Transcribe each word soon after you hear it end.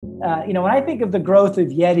When I think of the growth of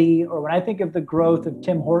Yeti, or when I think of the growth of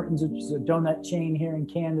Tim Hortons, which is a donut chain here in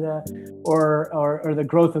Canada, or the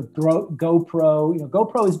growth of GoPro,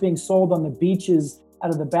 GoPro is being sold on the beaches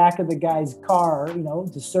out of the back of the guy's car, to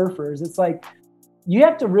surfers. It's like, you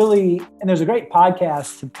have to really, and there's a great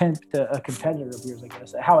podcast to a competitor of yours, I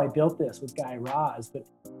guess, How I Built This with Guy Raz. But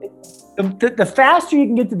the faster you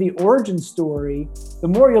can get to the origin story, the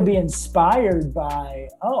more you'll be inspired by,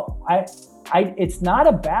 it's not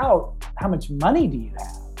about how much money do you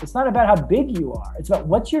have. It's not about how big you are. It's about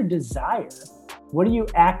what's your desire. What are you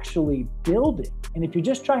actually building? And if you're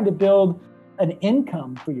just trying to build an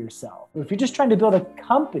income for yourself, or if you're just trying to build a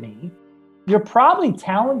company, you're probably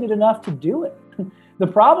talented enough to do it. The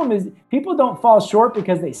problem is people don't fall short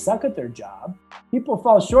because they suck at their job. People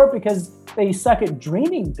fall short because they suck at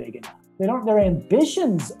dreaming big enough. Their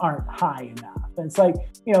ambitions aren't high enough. And it's like,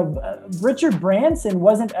 Richard Branson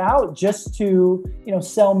wasn't out just to,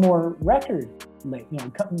 sell more records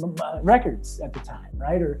at the time,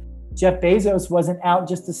 right? Or Jeff Bezos wasn't out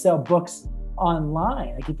just to sell books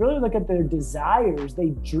online. Like, if you really look at their desires,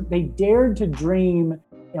 they dared to dream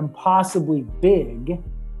impossibly big.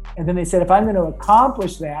 And then they said, if I'm going to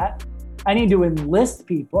accomplish that, I need to enlist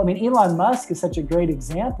people. I mean, Elon Musk is such a great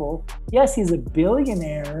example. Yes, he's a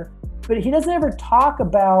billionaire, but he doesn't ever talk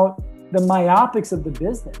about the myopics of the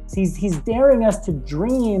business. He's daring us to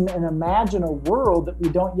dream and imagine a world that we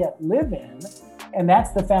don't yet live in. And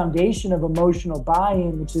that's the foundation of emotional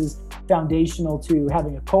buy-in, which is foundational to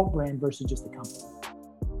having a cult brand versus just a company.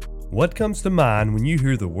 What comes to mind when you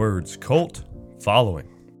hear the words cult following?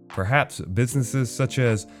 Perhaps businesses such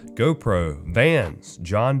as GoPro, Vans,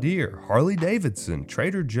 John Deere, Harley Davidson,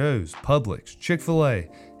 Trader Joe's, Publix, Chick-fil-A,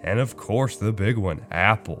 and of course the big one,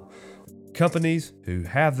 Apple. Companies who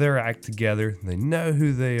have their act together, they know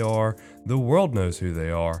who they are, the world knows who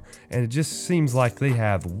they are, and it just seems like they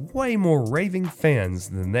have way more raving fans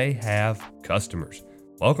than they have customers.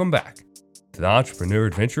 Welcome back to the Entrepreneur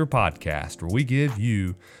Adventure Podcast, where we give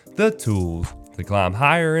you the tools to climb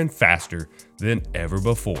higher and faster than ever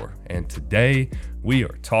before. And today we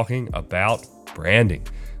are talking about branding.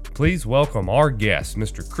 Please welcome our guest,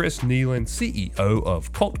 Mr. Chris Kneeland, CEO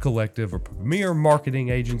of Cult Collective, a premier marketing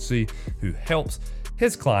agency who helps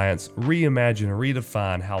his clients reimagine and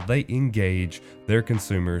redefine how they engage their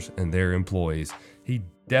consumers and their employees. He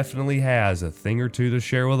definitely has a thing or two to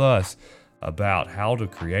share with us about how to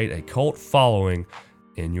create a cult following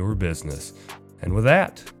in your business. And with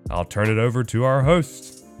that, I'll turn it over to our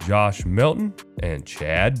hosts, Josh Melton and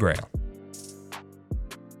Chad Brown.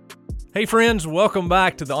 Hey friends, welcome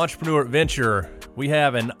back to the Entrepreneur Adventure. We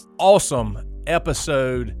have an awesome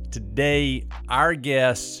episode today. Our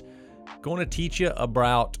guests going to teach you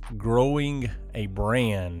about growing a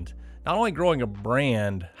brand. Not only growing a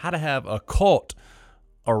brand, how to have a cult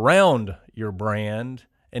around your brand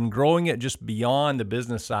and growing it just beyond the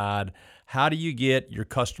business side. How do you get your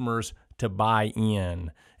customers to buy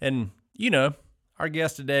in? And our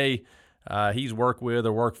guest today, he's worked with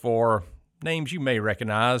or worked for names you may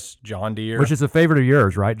recognize, John Deere. Which is a favorite of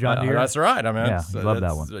yours, right, John Deere? That's right. I mean, yeah, love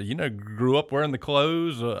that one. Grew up wearing the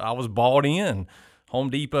clothes. I was bought in. Home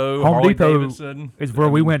Depot, Home Harley Depot Davidson. is where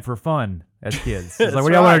we went for fun as kids. It's like, what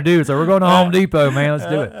do y'all want to do? So we're going to Home Depot, man. Let's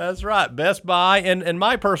do it. That's right. Best Buy. And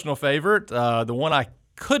my personal favorite, the one I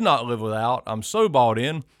could not live without, I'm so bought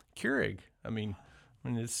in, Keurig. I mean,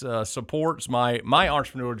 it supports my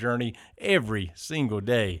entrepreneurial journey every single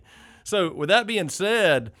day. So with that being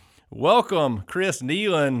said, welcome, Chris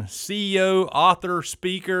Kneeland, CEO, author,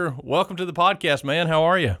 speaker. Welcome to the podcast, man. How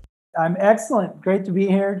are you? I'm excellent. Great to be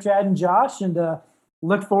here, Chad and Josh, and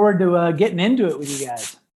look forward to getting into it with you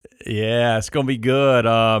guys. Yeah, it's going to be good.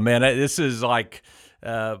 Man, this is like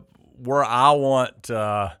where I want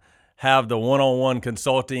to have the one-on-one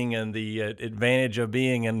consulting, and the advantage of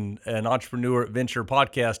being an Entrepreneur Adventure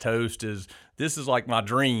podcast host is this is like my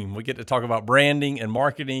dream. We get to talk about branding and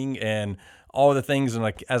marketing and all the things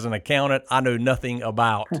as an accountant I know nothing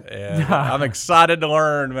about. And I'm excited to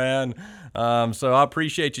learn, man. So I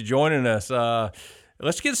appreciate you joining us.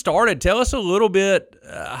 Let's get started. Tell us a little bit,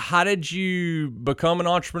 how did you become an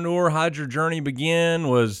entrepreneur? How did your journey begin?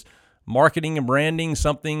 Was marketing and branding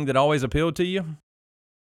something that always appealed to you?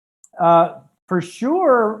 For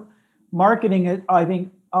sure, marketing, I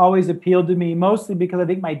think, always appealed to me, mostly because I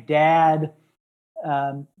think my dad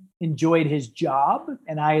enjoyed his job,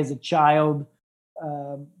 and I, as a child,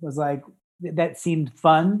 was like, that seemed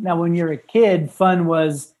fun. Now, when you're a kid, fun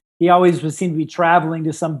was, he always seemed to be traveling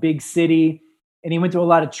to some big city, And he went to a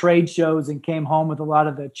lot of trade shows and came home with a lot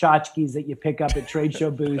of the tchotchkes that you pick up at trade show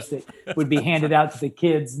booths that would be handed out to the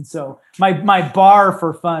kids. And so my bar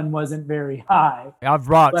for fun wasn't very high. I've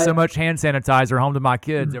brought so much hand sanitizer home to my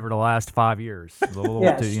kids over the last 5 years.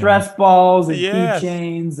 Stress balls and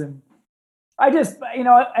keychains. And I just,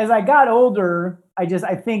 as I got older,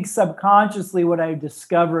 I think subconsciously what I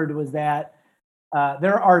discovered was that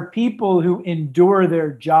there are people who endure their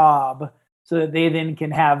job so that they then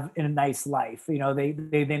can have a nice life.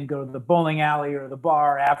 They then go to the bowling alley or the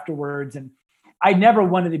bar afterwards. And I never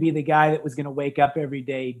wanted to be the guy that was going to wake up every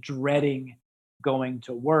day dreading going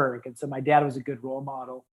to work. And so my dad was a good role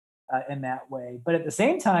model in that way. But at the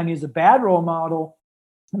same time, he was a bad role model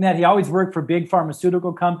in that he always worked for big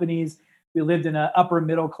pharmaceutical companies. We lived in an upper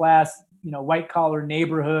middle class, white collar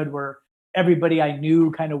neighborhood where everybody I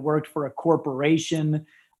knew kind of worked for a corporation.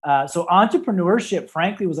 So entrepreneurship,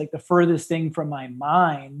 frankly, was like the furthest thing from my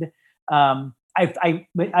mind.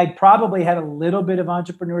 I probably had a little bit of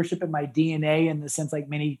entrepreneurship in my DNA in the sense, like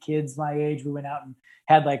many kids my age, we went out and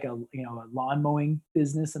had like a lawn mowing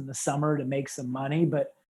business in the summer to make some money.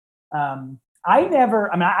 But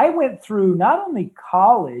I went through not only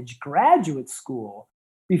college, graduate school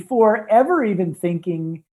before ever even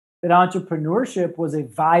thinking that entrepreneurship was a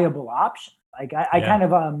viable option. Like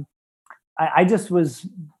I just was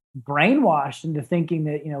brainwashed into thinking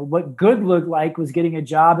that, what good looked like was getting a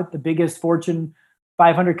job at the biggest Fortune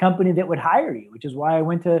 500 company that would hire you, which is why I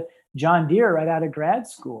went to John Deere right out of grad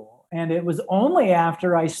school. And it was only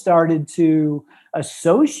after I started to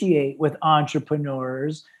associate with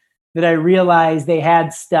entrepreneurs that I realized they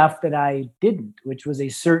had stuff that I didn't, which was a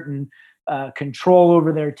certain control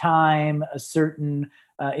over their time, a certain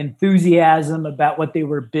enthusiasm about what they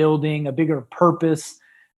were building, a bigger purpose.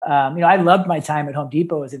 I loved my time at Home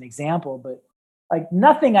Depot as an example, but like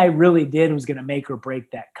nothing I really did was going to make or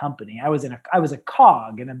break that company. I was a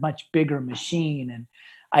cog in a much bigger machine, and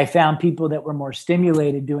I found people that were more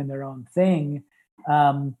stimulated doing their own thing.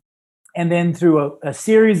 And then through a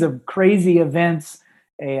series of crazy events,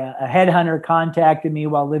 a headhunter contacted me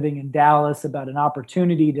while living in Dallas about an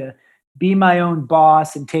opportunity to be my own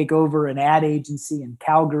boss and take over an ad agency in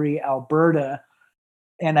Calgary, Alberta.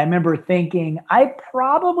 And I remember thinking, I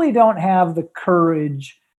probably don't have the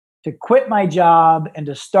courage to quit my job and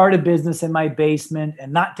to start a business in my basement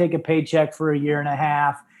and not take a paycheck for a year and a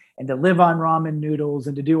half and to live on ramen noodles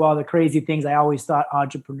and to do all the crazy things I always thought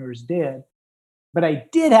entrepreneurs did. But I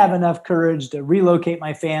did have enough courage to relocate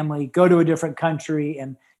my family, go to a different country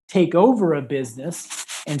and take over a business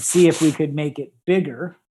and see if we could make it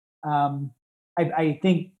bigger. I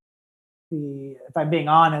think if I'm being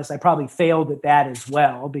honest, I probably failed at that as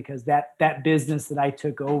well, because that business that I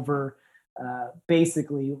took over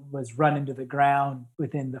basically was run into the ground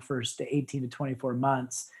within the first 18 to 24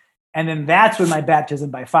 months. And then that's when my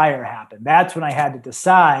baptism by fire happened. That's when I had to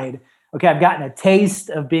decide, okay, I've gotten a taste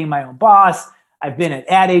of being my own boss. I've been at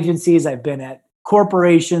ad agencies. I've been at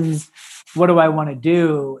corporations. What do I want to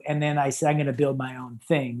do? And then I said, I'm going to build my own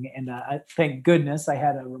thing. And thank goodness I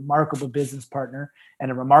had a remarkable business partner and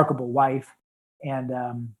a remarkable wife and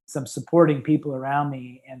some supporting people around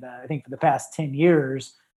me. And I think for the past 10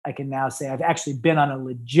 years, I can now say I've actually been on a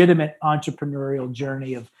legitimate entrepreneurial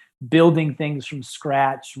journey of building things from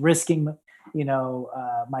scratch, risking,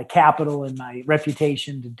 my capital and my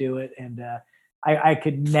reputation to do it. And I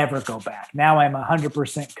could never go back. Now I'm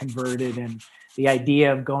 100% converted, and the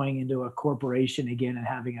idea of going into a corporation again and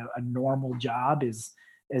having a normal job is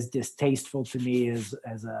as distasteful to me as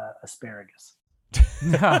asparagus.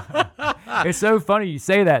 It's so funny you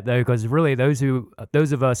say that, though, because really those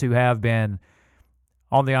of us who have been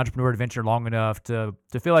on the entrepreneur adventure long enough to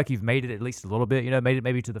feel like you've made it at least a little bit, made it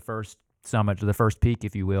maybe to the first summit, to the first peak,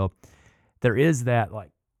 if you will. There is that, like,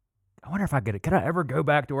 I wonder if I could I ever go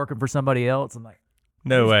back to working for somebody else? I'm like,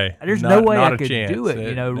 no way. There's no way I could chance. do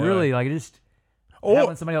it. Really, like just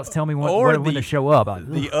having somebody else tell me when to show up.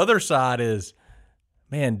 The other side is,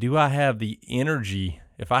 man, do I have the energy?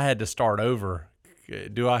 If I had to start over,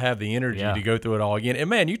 do I have the energy to go through it all again? And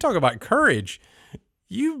man, you talk about courage.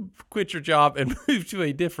 You quit your job and moved to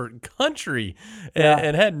a different country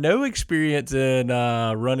and had no experience in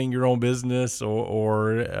running your own business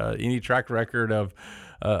or any track record of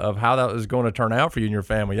how that was going to turn out for you and your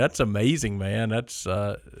family. That's amazing, man. That's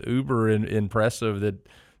uber impressive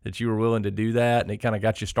that you were willing to do that, and it kind of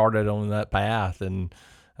got you started on that path. And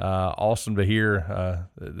awesome to hear.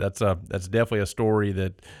 That's definitely a story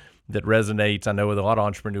that resonates, I know, with a lot of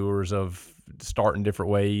entrepreneurs of starting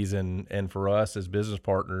different ways, and for us as business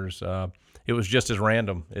partners, it was just as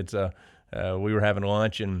random. It's we were having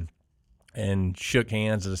lunch and and shook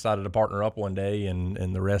hands and decided to partner up one day,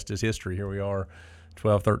 and the rest is history. Here we are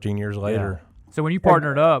 12, 13 years later. So when you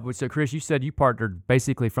partnered up, so Chris, you said you partnered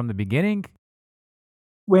basically from the beginning?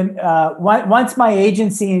 When once my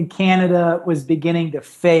agency in Canada was beginning to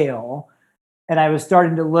fail, and I was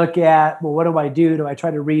starting to look at, well, what do I do? Do I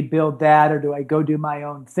try to rebuild that, or do I go do my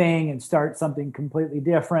own thing and start something completely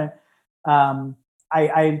different?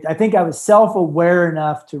 I think I was self-aware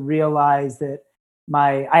enough to realize that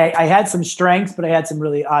I had some strengths, but I had some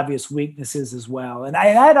really obvious weaknesses as well. And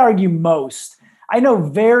I'd argue I know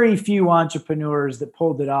very few entrepreneurs that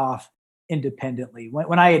pulled it off independently.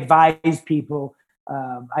 When I advise people,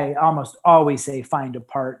 I almost always say find a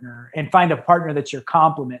partner, and find a partner that's your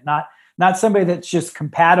complement, not somebody that's just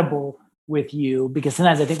compatible with you, because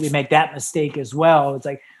sometimes I think we make that mistake as well. It's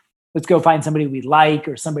like, let's go find somebody we like,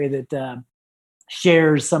 or somebody that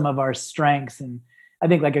shares some of our strengths. And I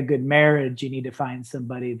think, like a good marriage, you need to find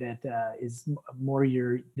somebody that is more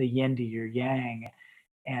the yin to your yang.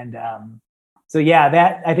 And so, yeah,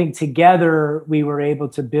 that, I think together we were able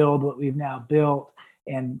to build what we've now built.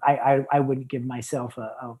 And I wouldn't give myself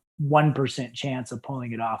a 1% chance of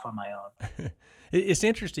pulling it off on my own. It's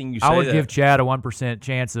interesting you say that. I would give Chad a 1%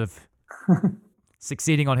 chance of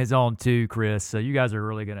succeeding on his own too, Chris. So you guys are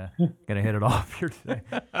really gonna hit it off here today.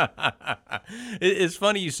 It's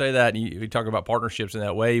funny you say that, and you talk about partnerships in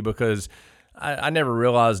that way, because I never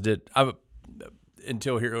realized it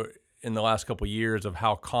until here in the last couple of years of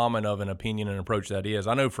how common of an opinion and approach that is.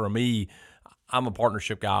 I know for me, I'm a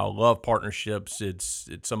partnership guy. I love partnerships. It's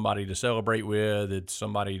somebody to celebrate with. It's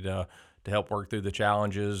somebody to help work through the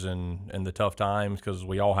challenges and the tough times, because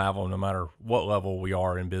we all have them no matter what level we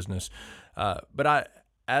are in business. But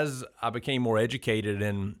as I became more educated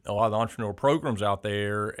in a lot of the entrepreneurial programs out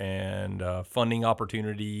there, and funding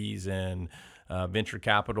opportunities, and venture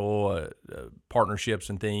capital partnerships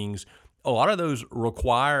and things, a lot of those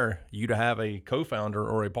require you to have a co-founder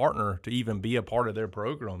or a partner to even be a part of their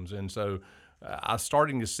programs. And so I'm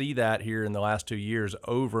starting to see that here in the last 2 years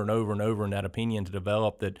over and over and over, in that opinion to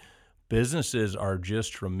develop, that businesses are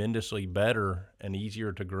just tremendously better and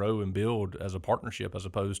easier to grow and build as a partnership, as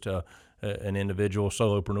opposed to an individual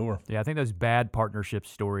solopreneur. Yeah, I think those bad partnership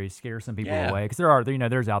stories scare some people away, because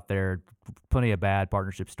there's out there plenty of bad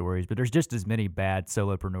partnership stories, but there's just as many bad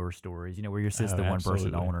solopreneur stories, where you're just the one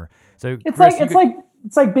person owner. So It's Chris,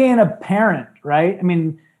 it's like being a parent, right? I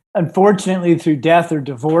mean, unfortunately, through death or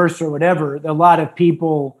divorce or whatever, a lot of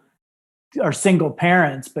people are single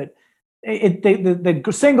parents, but the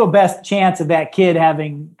single best chance of that kid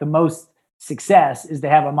having the most success is to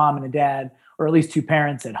have a mom and a dad, or at least two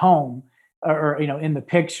parents at home, or in the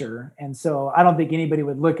picture. And so I don't think anybody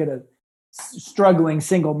would look at a struggling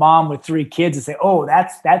single mom with 3 kids and say, "Oh,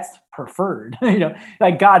 that's preferred."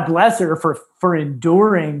 Like, God bless her for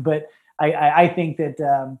enduring. But I think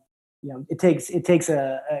that it takes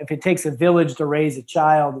if it takes a village to raise a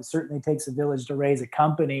child, it certainly takes a village to raise a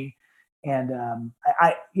company. And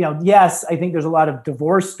yes, I think there's a lot of bad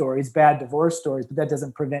divorce stories, but that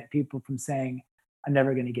doesn't prevent people from saying, "I'm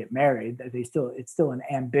never going to get married." It's still an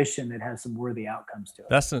ambition that has some worthy outcomes to it.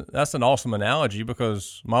 That's an awesome analogy,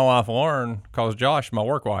 because my wife Lauren calls Josh my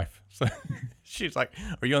work wife. So she's like,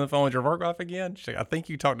 "Are you on the phone with your work wife again?" She's like, "I think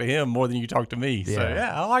you talk to him more than you talk to me." Yeah. So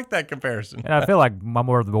I like that comparison. And I feel like I'm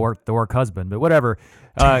more of the work husband, but whatever.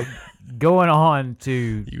 Going on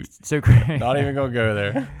to Not even gonna go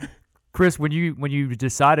there. Chris, when you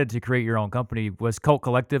decided to create your own company, was Cult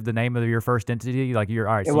Collective the name of your first entity? Like, all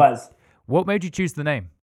right. It was. What made you choose the name?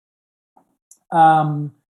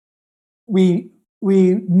 We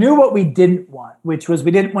knew what we didn't want, which was,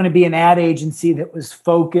 we didn't want to be an ad agency that was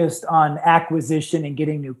focused on acquisition and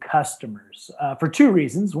getting new customers, for 2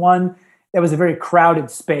 reasons. One, that was a very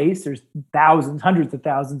crowded space. There's hundreds of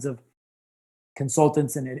thousands of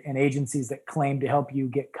consultants and agencies that claim to help you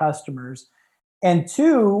get customers. And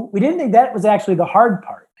 2, we didn't think that was actually the hard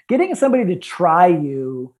part. Getting somebody to try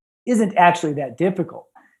you isn't actually that difficult.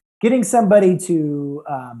 Getting somebody to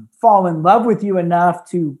fall in love with you enough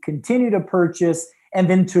to continue to purchase, and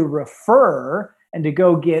then to refer, and to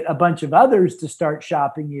go get a bunch of others to start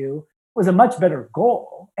shopping you, was a much better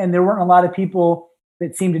goal. And there weren't a lot of people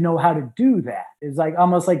that seemed to know how to do that. It's like,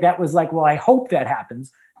 almost like that was like, well, I hope that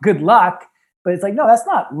happens. Good luck. But it's like, no, that's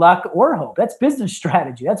not luck or hope. That's business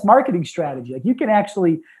strategy. That's marketing strategy. Like, you can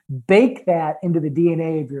actually bake that into the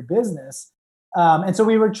DNA of your business. And so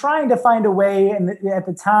we were trying to find a way. And at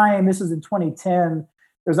the time, this was in 2010,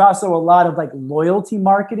 there's also a lot of like loyalty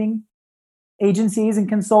marketing agencies and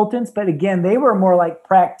consultants. But again, they were more like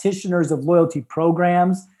practitioners of loyalty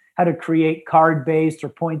programs, how to create card-based or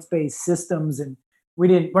points-based systems. And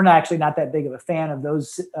we're not actually not that big of a fan of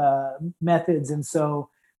those methods. And so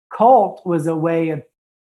cult was a way of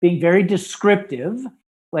being very descriptive.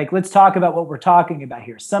 Like, let's talk about what we're talking about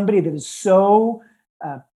here. Somebody that is so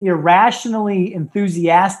irrationally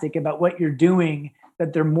enthusiastic about what you're doing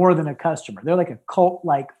that they're more than a customer. They're like a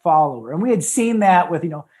cult-like follower. And we had seen that with,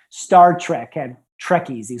 Star Trek had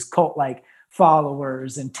Trekkies, these cult-like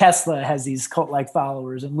followers, and Tesla has these cult-like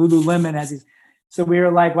followers, and Lululemon has these. So we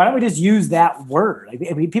were like, why don't we just use that word?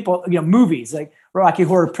 Like, people, movies like Rocky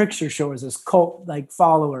Horror Picture Show is this cult-like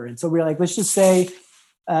follower. And so we were like, let's just say,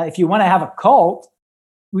 if you want to have a cult,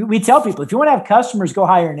 we tell people, if you want to have customers, go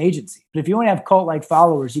hire an agency. But if you want to have cult-like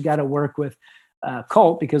followers, you got to work with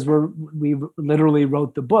cult, because we literally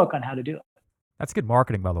wrote the book on how to do it. That's good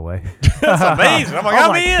marketing, by the way. That's amazing. I'm like,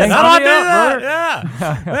 I'm in. How do I do that?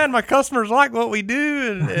 Yeah. Man, my customers like what we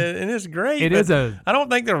do, and it's great. I don't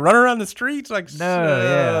think they're running around the streets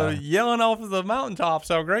yelling off of the mountaintops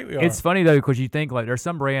how great we are. It's funny, though, because you think, like, there's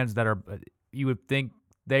some brands that are, you would think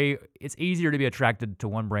it's easier to be attracted to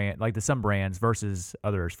one brand, like to some brands versus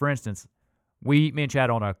others. For instance, me and Chad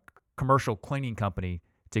own a commercial cleaning company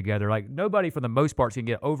together. Like, nobody for the most part can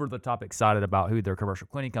get over the top excited about who their commercial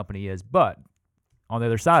cleaning company is, but on the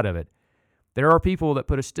other side of it, there are people that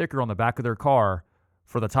put a sticker on the back of their car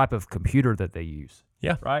for the type of computer that they use.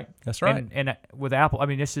 Yeah. Right? That's right. And with Apple, I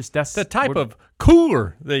mean, that's the type of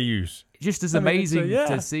cooler they use. Just as amazing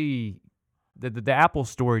to see. The Apple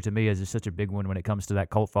story to me is just such a big one when it comes to that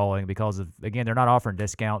cult following, because of, again, they're not offering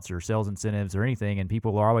discounts or sales incentives or anything, and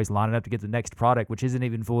people are always lining up to get the next product, which isn't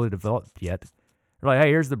even fully developed yet. They're like,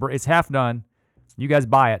 hey, it's half done. You guys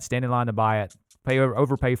buy it, stand in line to buy it,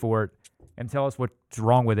 overpay for it, and tell us what's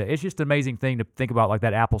wrong with it. It's just an amazing thing to think about, like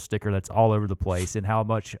that Apple sticker that's all over the place, and how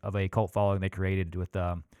much of a cult following they created with,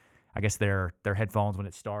 I guess, their headphones when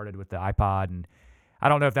it started with the iPod. And I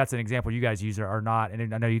don't know if that's an example you guys use or not,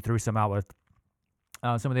 and I know you threw some out with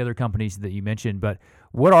some of the other companies that you mentioned, but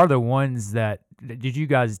what are the ones that did you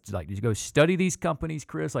go study these companies,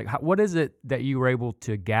 Chris? Like, what is it that you were able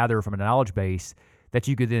to gather from a knowledge base that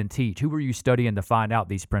you could then teach? Who were you studying to find out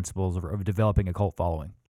these principles of developing a cult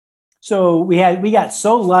following? So we got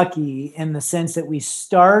so lucky in the sense that we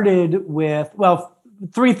started with,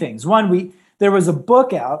 three things. One, there was a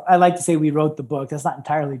book out. I like to say we wrote the book. That's not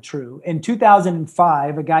entirely true. In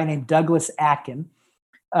 2005, a guy named Douglas Atkin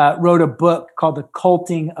wrote a book called The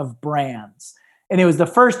Culting of Brands. And it was the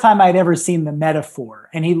first time I'd ever seen the metaphor.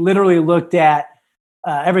 And he literally looked at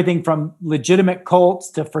everything from legitimate cults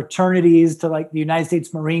to fraternities to like the United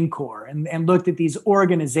States Marine Corps, and looked at these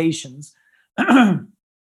organizations. I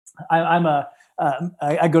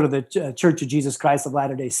go to the Church of Jesus Christ of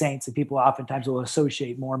Latter-day Saints, and people oftentimes will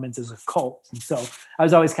associate Mormons as a cult. And so I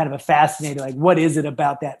was always kind of fascinated, like, what is it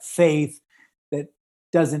about that faith that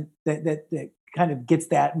kind of gets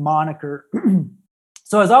that moniker?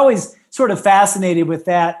 So I was always sort of fascinated with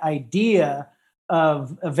that idea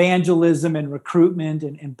of evangelism and recruitment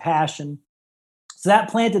and passion. So that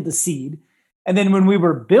planted the seed. And then when we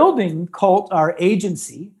were building Cult, our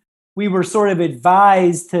agency, we were sort of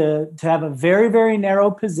advised to have a very, very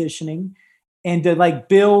narrow positioning and to like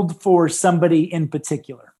build for somebody in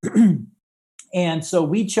particular. And so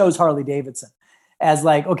we chose Harley Davidson as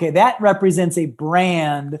like, okay, that represents a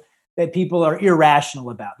brand that people are irrational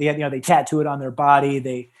about. They tattoo it on their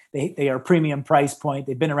body. They are premium price point.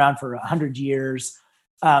 They've been around for 100 years.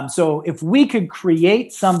 So if we could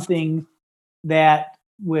create something that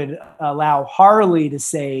would allow Harley to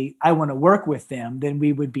say, I want to work with them, then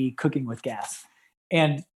we would be cooking with gas.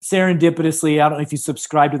 And serendipitously, I don't know if you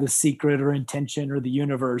subscribe to The Secret or Intention or The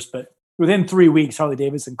Universe, but within 3 weeks, Harley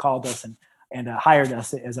Davidson called us and hired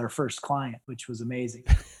us as our first client, which was amazing.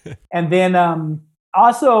 And then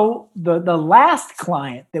also the last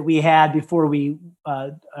client that we had before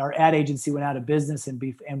our ad agency went out of business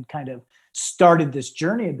and kind of started this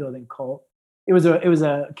journey of building Cult. It was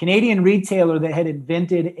a Canadian retailer that had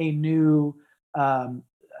invented a new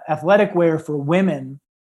athletic wear for women,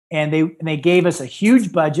 and they gave us a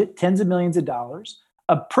huge budget, tens of millions of dollars,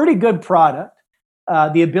 a pretty good product,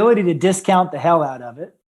 the ability to discount the hell out of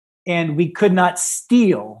it, and we could not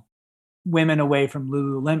steal women away from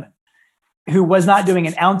Lululemon, who was not doing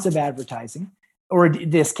an ounce of advertising or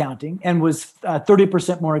discounting and was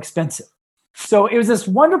 30% more expensive. So it was this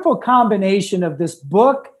wonderful combination of this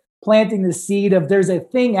book planting the seed of there's a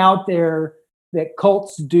thing out there that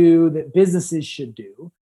cults do that businesses should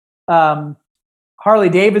do. Harley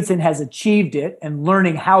Davidson has achieved it and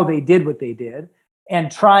learning how they did what they did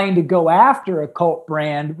and trying to go after a cult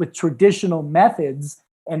brand with traditional methods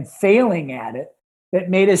and failing at it. that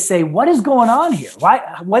made us say, what is going on here?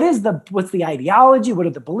 What's the ideology? What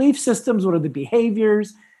are the belief systems? What are the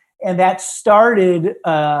behaviors? And that started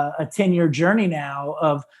a 10-year journey now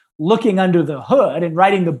of looking under the hood, and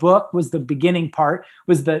writing the book was the beginning part,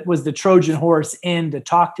 was the Trojan horse in to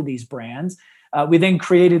talk to these brands. We then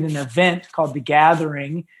created an event called The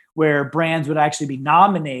Gathering, where brands would actually be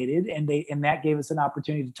nominated, and that gave us an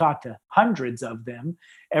opportunity to talk to hundreds of them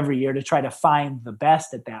every year to try to find the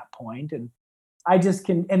best at that point. And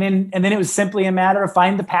then it was simply a matter of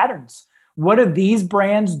find the patterns. What are these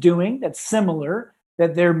brands doing that's similar,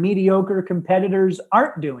 that their mediocre competitors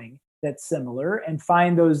aren't doing that's similar, and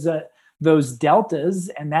find those deltas,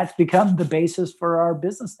 and that's become the basis for our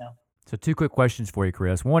business now. So 2 quick questions for you,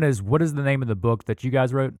 Chris. One is, what is the name of the book that you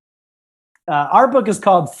guys wrote? Our book is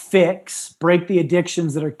called Fix, Break the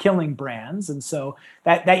Addictions That Are Killing Brands. And so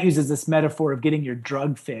that uses this metaphor of getting your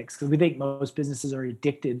drug fix, because we think most businesses are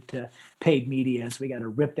addicted to paid media. So we got to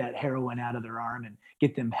rip that heroin out of their arm and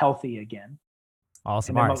get them healthy again.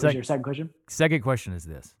 Awesome. All right. What was your second question? Second question is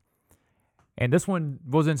this. And this one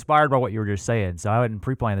was inspired by what you were just saying, so I didn't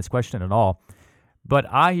pre-plan this question at all. But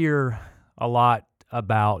I hear a lot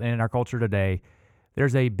about, and in our culture today,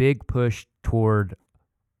 there's a big push toward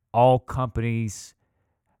all companies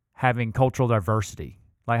having cultural diversity.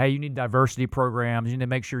 Like, hey, you need diversity programs. You need to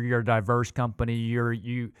make sure you're a diverse company.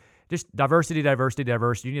 You just diversity.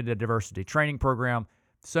 You need a diversity training program.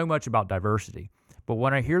 So much about diversity. But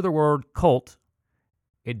when I hear the word cult,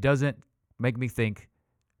 it doesn't make me think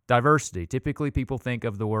diversity. Typically, people think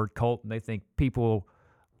of the word cult and they think people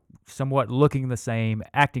somewhat looking the same,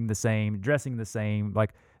 acting the same, dressing the same.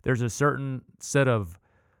 Like, there's a certain set of,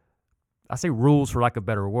 I say rules for lack of a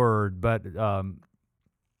better word, but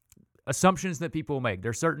assumptions that people make.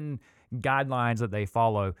 There's certain guidelines that they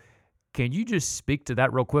follow. Can you just speak to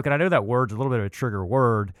that real quick? And I know that word's a little bit of a trigger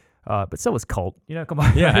word, but so is cult. Come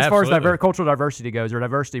on. Yeah, as far absolutely. as cultural diversity goes, or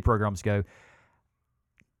diversity programs go,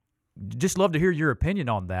 just love to hear your opinion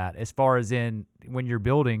on that. As far as in when you're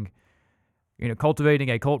building, cultivating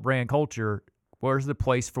a cult brand culture, where's the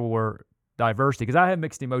place for diversity? Because I have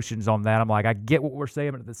mixed emotions on that. I'm like, I get what we're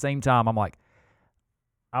saying, but at the same time, I'm like,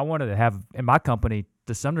 I wanted to have in my company,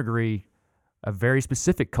 to some degree, a very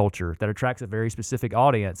specific culture that attracts a very specific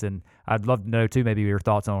audience. And I'd love to know, too, maybe your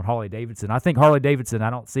thoughts on Harley Davidson. I think Harley Davidson, I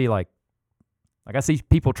don't see like I see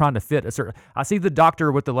people trying to fit a certain, I see the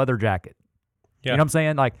doctor with the leather jacket. Yeah. You know what I'm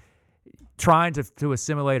saying? Like, trying to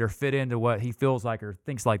assimilate or fit into what he feels like or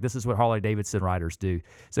thinks like this is what Harley Davidson riders do.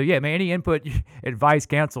 So yeah, man, any input, advice,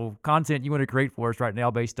 counsel, content you want to create for us right now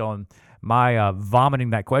based on my vomiting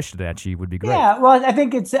that question at you would be great. Yeah, well, I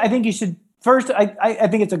think you should first. I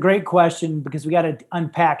think it's a great question because we got to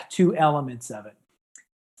unpack 2 elements of it.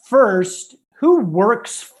 First, who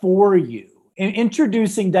works for you in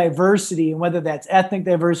introducing diversity, and whether that's ethnic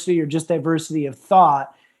diversity or just diversity of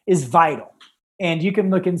thought, is vital. And you can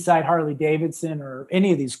look inside Harley Davidson or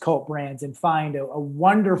any of these cult brands and find a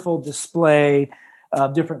wonderful display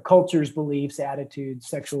of different cultures, beliefs, attitudes,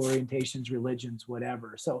 sexual orientations, religions,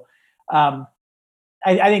 whatever. So I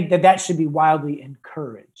think that should be wildly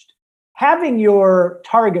encouraged. Having your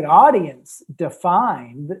target audience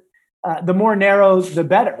defined, the more narrow, the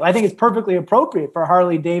better. I think it's perfectly appropriate for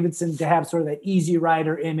Harley Davidson to have sort of that easy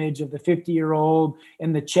rider image of the 50-year-old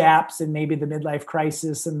and the chaps and maybe the midlife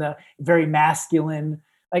crisis and the very masculine.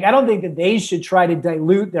 Like, I don't think that they should try to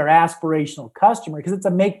dilute their aspirational customer because it's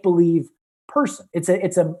a make-believe person. It's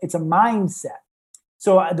a mindset.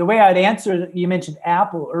 So the way I'd answer, you mentioned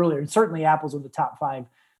Apple earlier, and certainly Apple's one of the top 5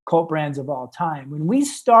 cult brands of all time. When we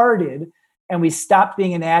started and we stopped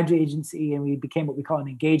being an ad agency and we became what we call an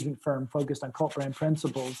engagement firm focused on cult brand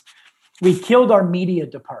principles, we killed our media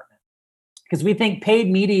department because we think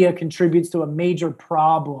paid media contributes to a major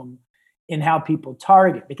problem in how people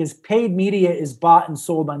target, because paid media is bought and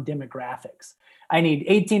sold on demographics. I need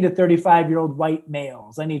 18 to 35-year-old white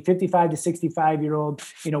males. I need 55 to 65-year-old,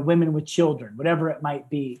 women with children, whatever it might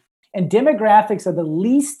be. And demographics are the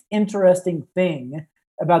least interesting thing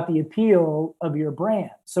about the appeal of your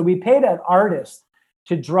brand. So we paid an artist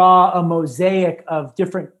to draw a mosaic of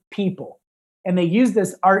different people. And they used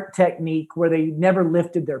this art technique where they never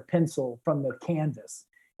lifted their pencil from the canvas.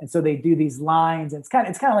 And so they do these lines. And it's kind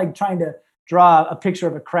of like trying to draw a picture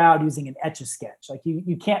of a crowd using an Etch-a-Sketch. Like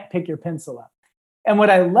you can't pick your pencil up. And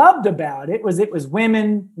what I loved about it was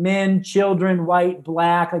women, men, children, white,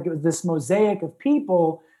 black. Like, it was this mosaic of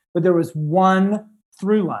people, but there was one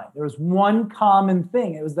through line. There was one common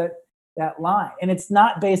thing. It was that line. And it's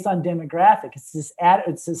not based on demographic. It's this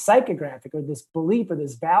psychographic, or this belief, or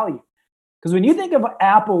this value. Because when you think of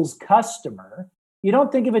Apple's customer, you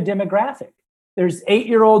don't think of a demographic. There's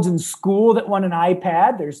 8-year-olds in school that want an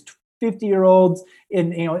iPad. There's 50-year-olds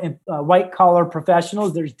in white collar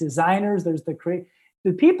professionals. There's designers. There's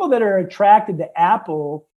the people that are attracted to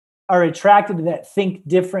Apple are attracted to that think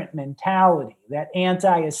different mentality, that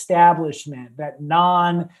anti-establishment, that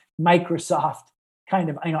non-Microsoft kind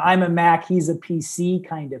of, I'm a Mac, he's a PC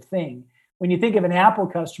kind of thing. When you think of an Apple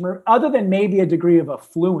customer, other than maybe a degree of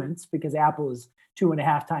affluence, because Apple is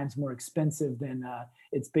 2.5 times more expensive than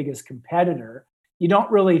its biggest competitor, you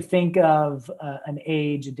don't really think of an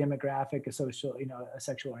age, a demographic, a social, a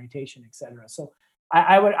sexual orientation, et cetera. So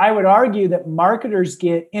I would argue that marketers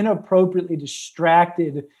get inappropriately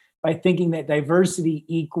distracted by thinking that diversity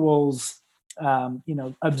equals,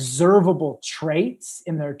 observable traits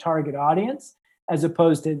in their target audience, as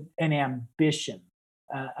opposed to an ambition,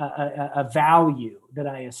 a value that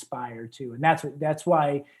I aspire to. And that's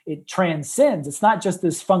why it transcends. It's not just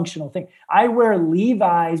this functional thing. I wear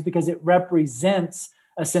Levi's because it represents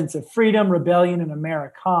a sense of freedom, rebellion, and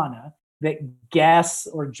Americana that Guess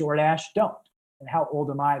or Jordache don't. And how old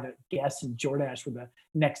am I that Guess and Jordache were the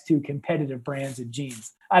next two competitive brands of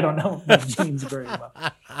jeans? I don't know jeans very well,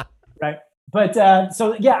 right? But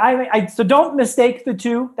so don't mistake the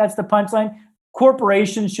two. That's the punchline.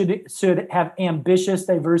 Corporations should have ambitious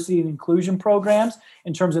diversity and inclusion programs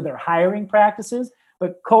in terms of their hiring practices,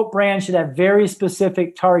 but cult brands should have very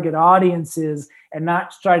specific target audiences and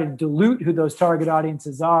not try to dilute who those target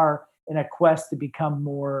audiences are in a quest to become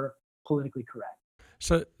more politically correct.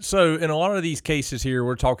 So in a lot of these cases here,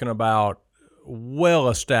 we're talking about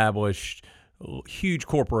well-established, huge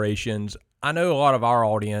corporations. I know a lot of our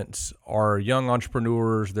audience are young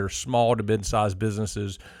entrepreneurs. They're small to mid-sized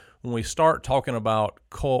businesses. When we start talking about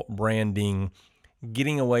cult branding,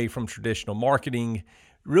 getting away from traditional marketing,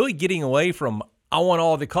 really getting away from, I want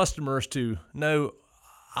all the customers to, no,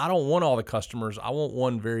 I don't want all the customers. I want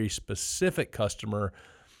one very specific customer.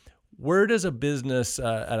 Where does a business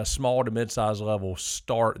at a small to mid-sized level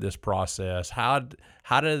start this process? How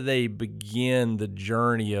do they begin the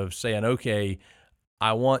journey of saying, okay,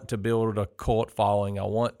 I want to build a cult following. I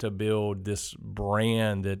want to build this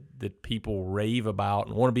brand that people rave about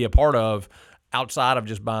and want to be a part of outside of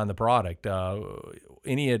just buying the product.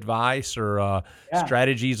 Any advice or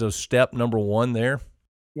strategies of step number one there?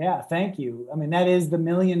 Yeah, thank you. I mean, that is the $1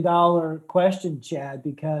 million question, Chad,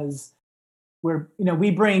 because we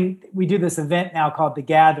do this event now called The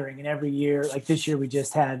Gathering, and every year, like this year, we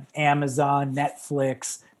just had Amazon,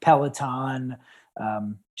 Netflix, Peloton,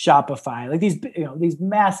 Shopify, like these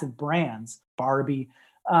massive brands, Barbie.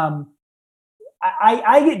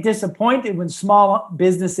 I get disappointed when small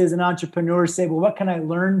businesses and entrepreneurs say, well, what can I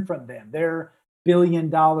learn from them? They're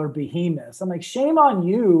billion-dollar behemoths. I'm like, shame on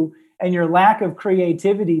you and your lack of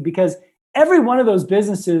creativity, because every one of those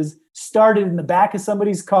businesses started in the back of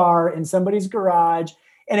somebody's car, in somebody's garage.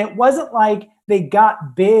 And it wasn't like they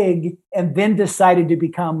got big and then decided to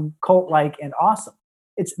become cult-like and awesome.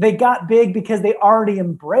 They got big because they already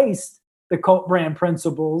embraced the cult brand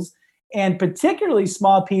principles, and particularly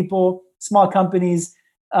small companies,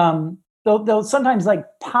 they'll sometimes like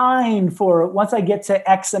pine for, once I get to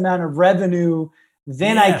X amount of revenue,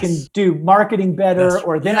 then I can do marketing better,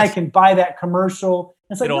 or then I can buy that commercial.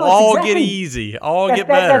 It's like, it'll all get easy, get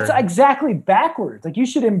better. That's exactly backwards. Like, you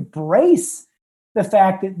should embrace the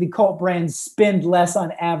fact that the cult brands spend less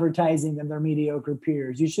on advertising than their mediocre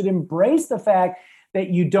peers. You should embrace the fact that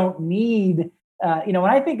you don't need, when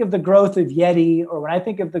I think of the growth of Yeti, or when I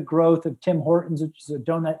think of the growth of Tim Hortons, which is a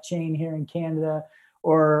donut chain here in Canada,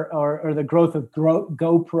 or the growth of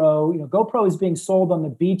GoPro. GoPro is being sold on the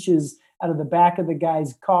beaches out of the back of the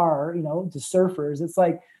guy's car, to surfers. It's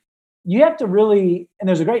like, you have to really, and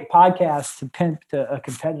there's a great podcast to a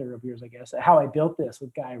competitor of yours, I guess, How I Built This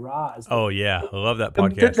with Guy Raz. Oh yeah, I love that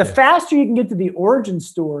podcast. The faster you can get to the origin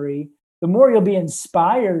story, the more you'll be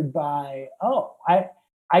inspired by,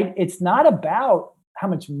 it's not about how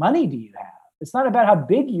much money do you have. It's not about how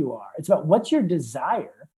big you are. It's about what's your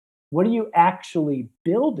desire. What are you actually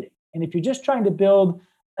building? And if you're just trying to build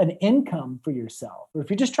an income for yourself, or if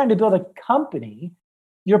you're just trying to build a company,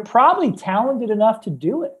 you're probably talented enough to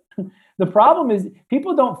do it. The problem is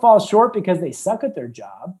people don't fall short because they suck at their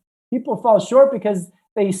job. People fall short because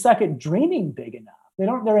they suck at dreaming big enough.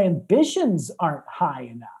 Their ambitions aren't high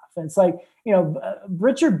enough. And it's like,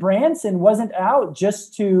 Richard Branson wasn't out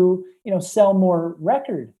just to, sell more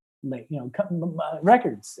records at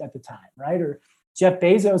the time, right? Or Jeff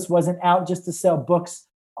Bezos wasn't out just to sell books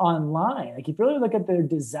online. Like, if you really look at their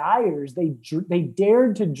desires, they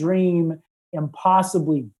dared to dream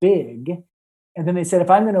impossibly big. And then they said, if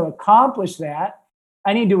I'm going to accomplish that,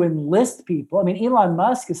 I need to enlist people. I mean, Elon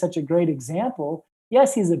Musk is such a great example.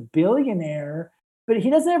 Yes, he's a billionaire, but he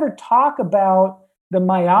doesn't ever talk about the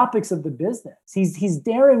myopics of the business. He's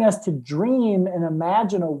daring us to dream and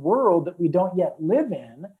imagine a world that we don't yet live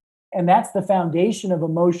in. And that's the foundation of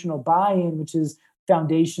emotional buy-in, which is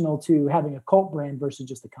foundational to having a cult brand versus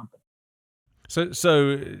just a company.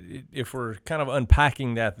 So if we're kind of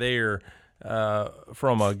unpacking that there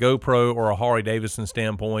from a GoPro or a Harley Davidson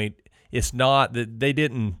standpoint, it's not that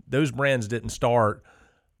those brands didn't start,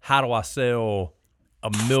 how do I sell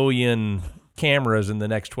 1 million cameras in the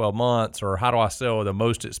next 12 months, or how do I sell the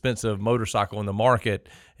most expensive motorcycle in the market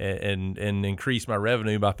and increase my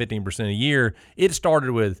revenue by 15% a year. It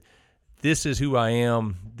started with, this is who I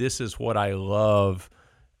am, this is what I love,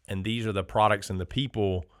 and these are the products and the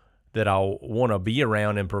people that I want to be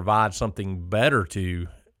around and provide something better to.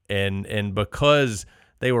 And because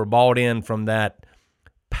they were bought in from that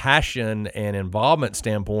passion and involvement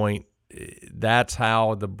standpoint, that's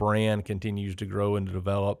how the brand continues to grow and to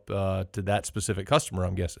develop to that specific customer,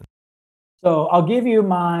 I'm guessing. So I'll give you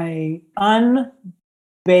my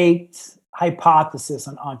unbaked hypothesis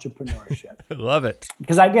on entrepreneurship. Love it.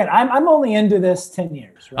 Because again, I'm only into this 10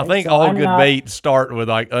 years, right? I think so all good baits start with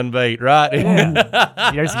like unbaked, right?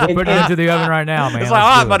 Yeah. You're just putting it into the oven right now, man. It's like,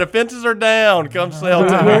 all right, my defenses are down. Come sell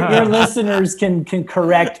to me. Your listeners can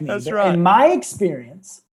correct me. That's but right. In my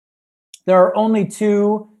experience, there are only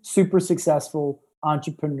two super successful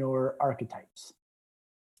entrepreneur archetypes.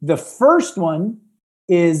 The first one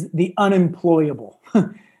is the unemployable,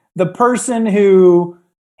 the person who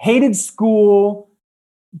hated school,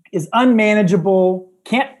 is unmanageable,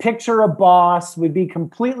 can't picture a boss, would be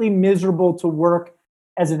completely miserable to work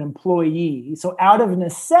as an employee. So out of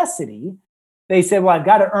necessity, they said, well, I've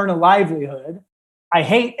got to earn a livelihood. I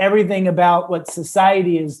hate everything about what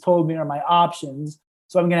society has told me are my options.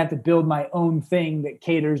 So I'm going to have to build my own thing that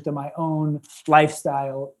caters to my own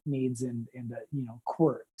lifestyle needs and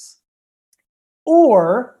quirks.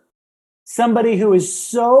 Or somebody who is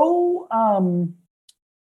so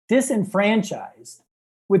disenfranchised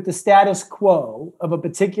with the status quo of a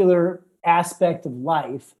particular aspect of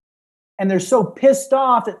life, and they're so pissed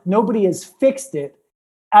off that nobody has fixed it,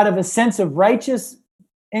 out of a sense of righteous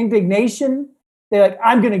indignation, they're like,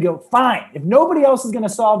 I'm going to go, fine. If nobody else is going to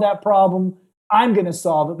solve that problem, I'm going to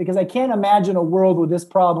solve it, because I can't imagine a world where this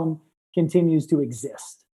problem continues to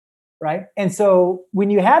exist, right? And so when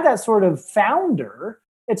you have that sort of founder,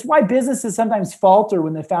 it's why businesses sometimes falter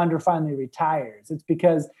when the founder finally retires. It's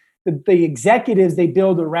because the executives they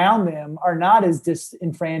build around them are not as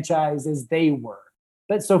disenfranchised as they were.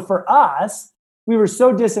 But so for us, we were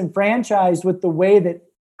so disenfranchised with the way that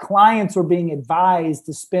clients were being advised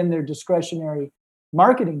to spend their discretionary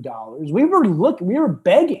marketing dollars. We were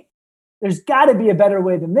begging. There's got to be a better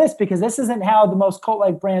way than this, because this isn't how the most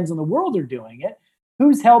cult-like brands in the world are doing it.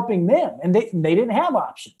 Who's helping them? And they didn't have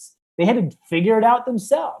options. They had to figure it out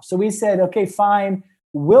themselves. So we said, okay, fine,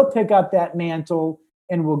 we'll pick up that mantle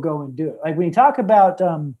and we'll go and do it. Like when you talk about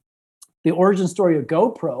the origin story of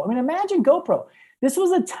GoPro, I mean, imagine GoPro. This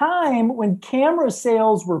was a time when camera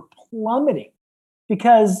sales were plummeting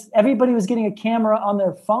because everybody was getting a camera on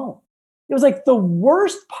their phone. It was like the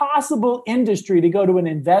worst possible industry to go to an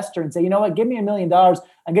investor and say, you know what, give me $1 million.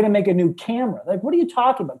 I'm going to make a new camera. Like, what are you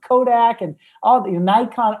talking about? Kodak and all the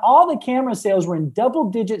Nikon, all the camera sales were in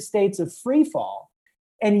double-digit states of free fall.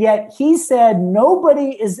 And yet he said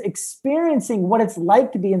nobody is experiencing what it's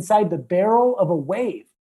like to be inside the barrel of a wave.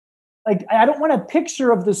 Like, I don't want a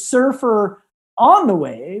picture of the surfer on the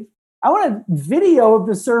wave. I want a video of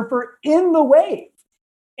the surfer in the wave.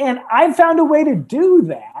 And I found a way to do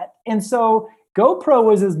that. And so GoPro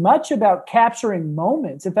was as much about capturing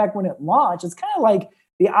moments. In fact, when it launched, it's kind of like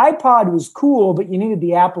the iPod was cool, but you needed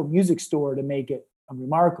the Apple Music Store to make it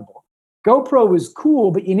remarkable. GoPro was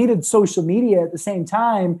cool, but you needed social media at the same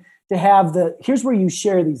time to have here's where you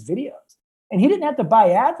share these videos. And he didn't have to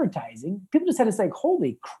buy advertising. People just had to say,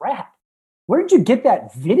 holy crap, where did you get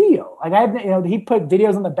that video? Like he put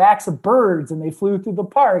videos on the backs of birds and they flew through the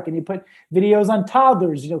park, and he put videos on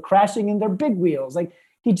toddlers, crashing in their big wheels. Like,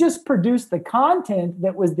 he just produced the content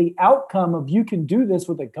that was the outcome of, you can do this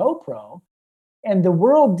with a GoPro. And the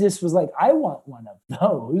world just was like, I want one of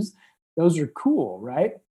those. Those are cool,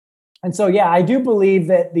 right? And so, yeah, I do believe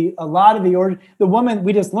that a lot of the woman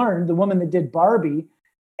we just learned, the woman that did Barbie,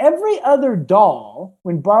 every other doll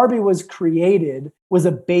when Barbie was created was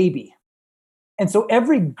a baby. And so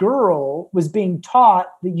every girl was being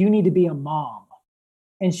taught that you need to be a mom.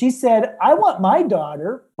 And she said, I want my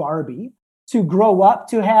daughter, Barbie, to grow up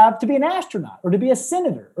to be an astronaut or to be a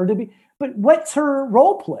senator but what's her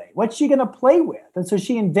role play? What's she going to play with? And so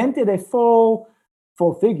she invented a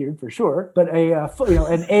full-figured for sure, but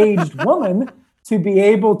an aged woman to be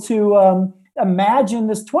able to imagine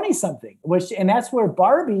this 20-something, and that's where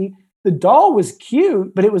Barbie, the doll was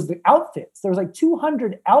cute, but it was the outfits. There was like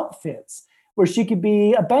 200 outfits where she could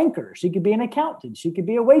be a banker, she could be an accountant, she could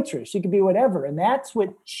be a waitress, she could be whatever. And that's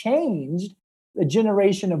what changed the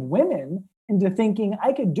generation of women into thinking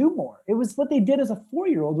I could do more. It was what they did as a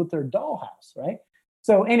 4-year-old with their dollhouse, right?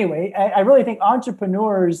 So anyway, I really think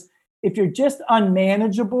entrepreneurs, if you're just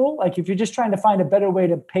unmanageable, like if you're just trying to find a better way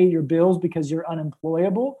to pay your bills because you're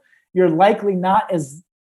unemployable, you're likely not as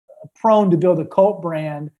prone to build a cult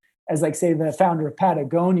brand as, like, say, the founder of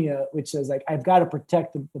Patagonia, which says, like, I've got to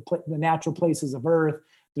protect the natural places of Earth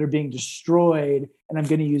that are being destroyed, and I'm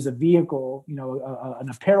going to use a vehicle, an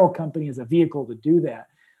apparel company as a vehicle to do that.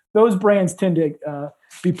 Those brands tend to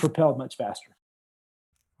be propelled much faster.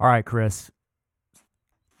 All right, Chris.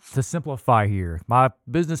 To simplify here, my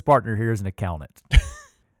business partner here is an accountant.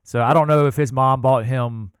 So I don't know if his mom bought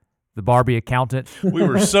him the Barbie accountant. We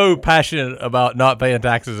were so passionate about not paying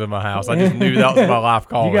taxes in my house. I just knew that was my life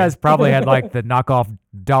calling. You guys probably had like the knockoff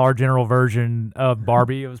Dollar General version of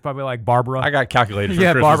Barbie. It was probably like Barbara. I got calculators for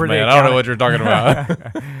Yeah, Christmas, Barbara the man. I don't know what you're talking about.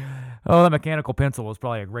 Oh, the mechanical pencil was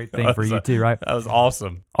probably a great thing for you too, right? That was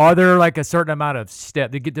awesome. Are there like a certain amount of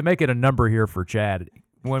step to make it a number here for Chad?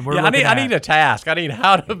 When we're I need a task. I need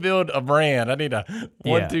how to build a brand. I need a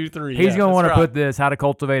 1, 2, 3. He's going to want to put this how to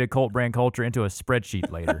cultivate a cult brand culture into a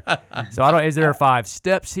spreadsheet later. So is there 5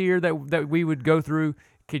 steps here that we would go through?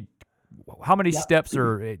 How many steps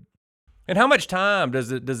are? And how much time does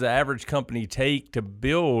the average company take to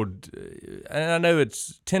build? And I know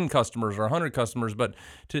it's 10 customers or 100 customers, but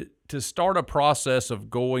to start a process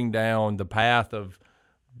of going down the path of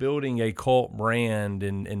building a cult brand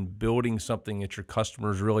and building something that your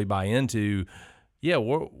customers really buy into,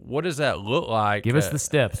 what does that look like? Give us the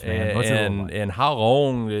steps, man. And how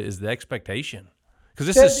long is the expectation? Because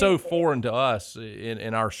this is so foreign to us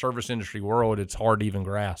in our service industry world, it's hard to even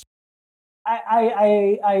grasp.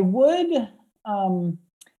 I would.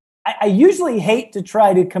 I usually hate to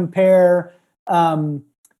try to compare.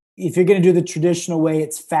 If you're going to do the traditional way,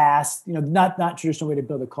 it's fast. Not traditional way to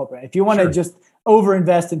build a cult brand. If you want to just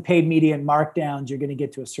overinvest in paid media and markdowns, you're going to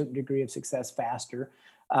get to a certain degree of success faster.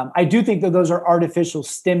 I do think that those are artificial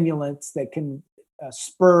stimulants that can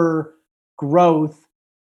spur growth,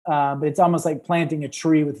 but it's almost like planting a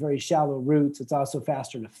tree with very shallow roots. It's also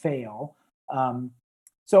faster to fail.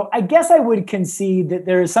 So I guess I would concede that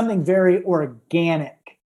there is something very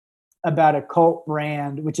organic about a cult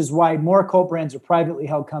brand, which is why more cult brands are privately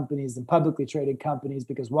held companies than publicly traded companies,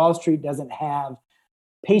 because Wall Street doesn't have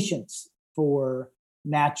patience for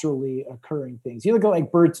naturally occurring things. You look at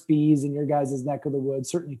like Burt's Bees in your guys' neck of the woods,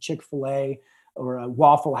 certainly Chick-fil-A or a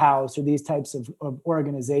Waffle House or these types of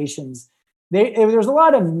organizations. There's a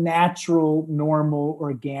lot of natural, normal,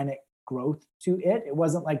 organic growth to it. It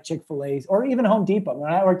wasn't like Chick-fil-A or even Home Depot.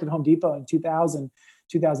 When I worked at Home Depot in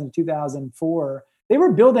 2004, they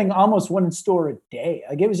were building almost one store a day.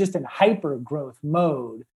 Like it was just in hyper growth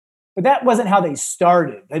mode. But that wasn't how they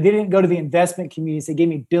started. They didn't go to the investment community and say, give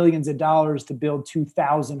me billions of dollars to build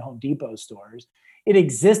 2,000 Home Depot stores. It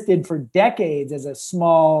existed for decades as a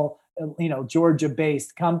small,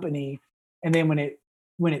 Georgia-based company. And then when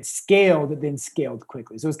it scaled, it then scaled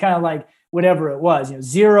quickly. So it's kind of like whatever it was,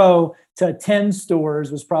 0 to 10 stores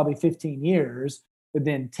was probably 15 years, but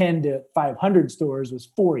then 10 to 500 stores was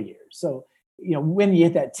 4 years. So, when you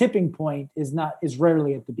hit that tipping point is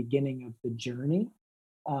rarely at the beginning of the journey.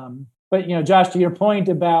 But Josh, to your point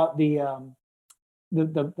about the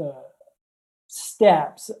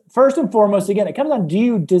steps, first and foremost, again, it comes on, do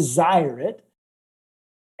you desire it?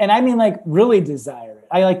 And I mean, like, really desire it.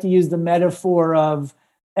 I like to use the metaphor of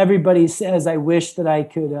everybody says, I wish that I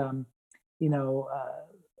could,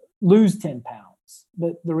 lose 10 pounds.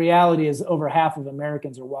 But the reality is over half of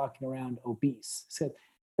Americans are walking around obese. So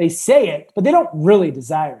they say it, but they don't really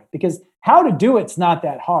desire it, because how to do it's not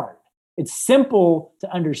that hard. It's simple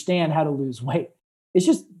to understand how to lose weight. It's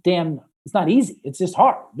just it's not easy. It's just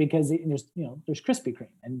hard because there's Krispy Kreme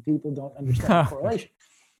and people don't understand the correlation.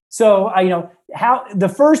 So how the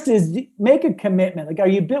first is make a commitment. Like,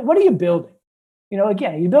 what are you building?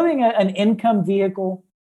 Again, are you building an income vehicle?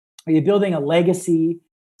 Are you building a legacy?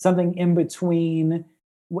 Something in between?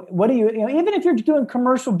 What do you even if you're doing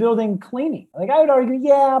commercial building cleaning, like I would argue,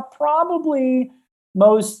 probably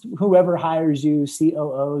most whoever hires you,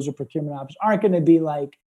 COOs or procurement officers, aren't going to be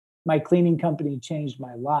like, my cleaning company changed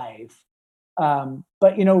my life.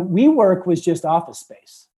 But WeWork was just office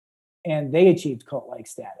space and they achieved cult-like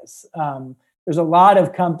status. There's a lot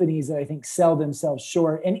of companies that I think sell themselves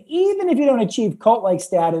short. And even if you don't achieve cult-like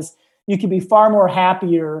status, you can be far more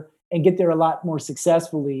happier and get there a lot more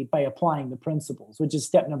successfully by applying the principles, which is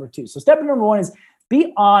step number 2. So step number 1 is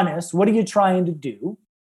be honest. What are you trying to do?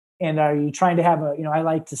 And are you trying to have I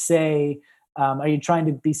like to say, are you trying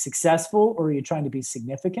to be successful or are you trying to be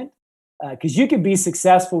significant? Because you can be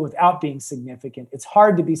successful without being significant. It's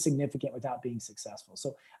hard to be significant without being successful.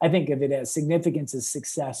 So I think of it as significance is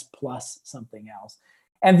success plus something else.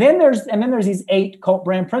 And then there's these 8 cult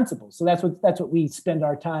brand principles. So that's what we spend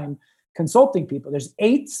our time consulting people. There's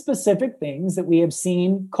 8 specific things that we have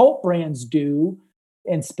seen cult brands do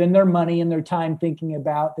and spend their money and their time thinking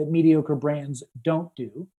about that mediocre brands don't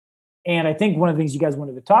do. And I think one of the things you guys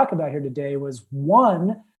wanted to talk about here today was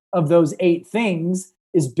one of those 8 things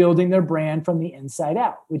is building their brand from the inside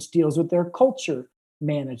out, which deals with their culture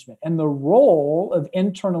management and the role of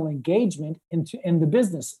internal engagement in the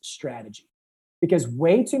business strategy. Because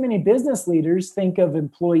way too many business leaders think of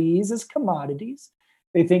employees as commodities.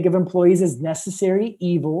 They think of employees as necessary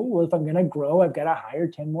evil. Well, if I'm going to grow, I've got to hire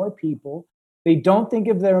 10 more people. They don't think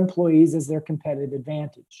of their employees as their competitive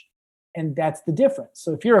advantage. And that's the difference.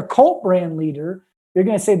 So if you're a cult brand leader, you're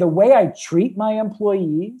going to say the way I treat my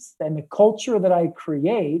employees and the culture that I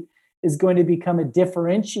create is going to become a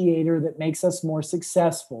differentiator that makes us more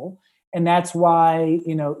successful. And that's why,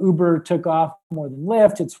 Uber took off more than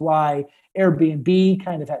Lyft. It's why Airbnb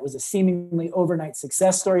kind of was a seemingly overnight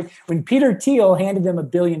success story. When Peter Thiel handed them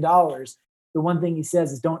 $1 billion, the one thing he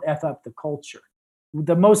says is don't F up the culture.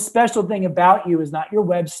 The most special thing about you is not your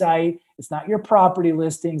website. It's not your property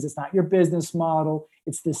listings. It's not your business model.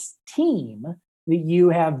 It's this team that you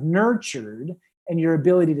have nurtured and your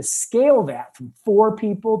ability to scale that from 4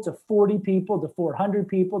 people to 40 people to 400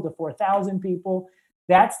 people to 4,000 people.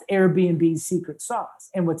 That's Airbnb's secret sauce.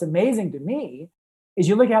 And what's amazing to me is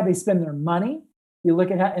you look at how they spend their money. You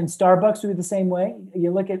look at how, and Starbucks would be the same way.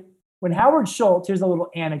 You look at when Howard Schultz, here's a little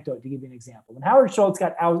anecdote to give you an example. When Howard Schultz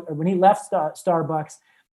got out, or when he left Starbucks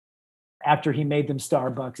after he made them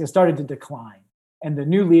Starbucks, it started to decline. And the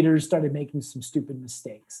new leaders started making some stupid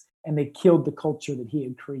mistakes. And they killed the culture that he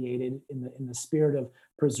had created in the spirit of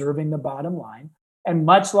preserving the bottom line. And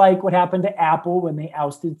much like what happened to Apple when they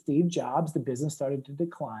ousted Steve Jobs, the business started to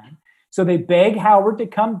decline. So they beg Howard to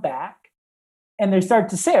come back. And they start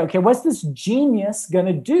to say, okay, what's this genius going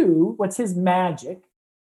to do? What's his magic?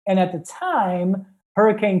 And at the time,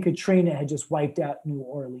 Hurricane Katrina had just wiped out New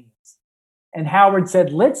Orleans. And Howard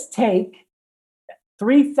said, let's take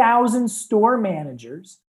 3,000 store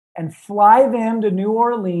managers and fly them to New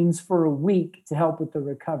Orleans for a week to help with the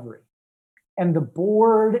recovery. And the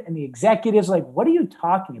board and the executives are like, what are you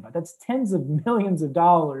talking about? That's tens of millions of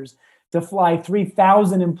dollars to fly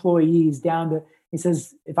 3,000 employees down to, he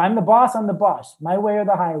says, if I'm the boss, I'm the boss, my way or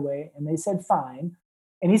the highway. And they said, fine.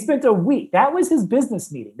 And he spent a week. That was his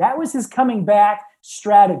business meeting. That was his coming back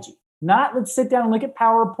strategy. Not let's sit down and look at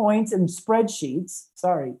PowerPoints and spreadsheets.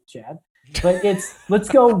 Sorry, Chad. But it's let's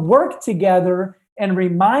go work together and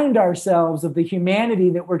remind ourselves of the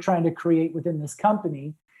humanity that we're trying to create within this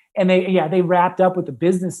company. And they wrapped up with the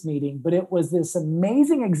business meeting, but it was this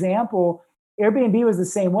amazing example. Airbnb was the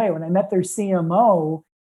same way. When I met their CMO,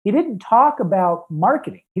 he didn't talk about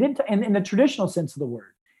marketing. He didn't, in the traditional sense of the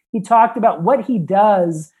word. He talked about what he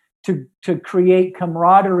does to create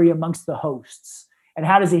camaraderie amongst the hosts and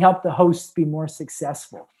how does he help the hosts be more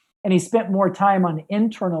successful. And he spent more time on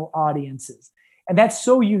internal audiences. And that's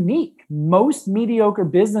so unique. Most mediocre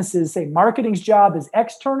businesses say marketing's job is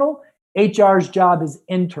external, HR's job is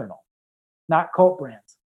internal, not cult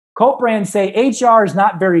brands. Cult brands say HR is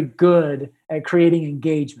not very good at creating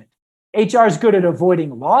engagement. HR is good at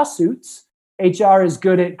avoiding lawsuits. HR is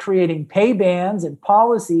good at creating pay bans and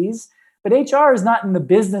policies, but HR is not in the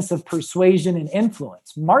business of persuasion and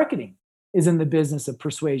influence. Marketing is in the business of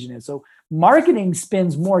persuasion. And so marketing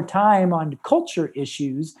spends more time on culture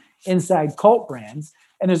issues inside cult brands.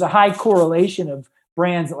 And there's a high correlation of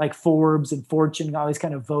brands that like Forbes and Fortune always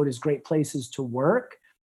kind of vote as great places to work.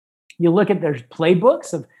 You look at their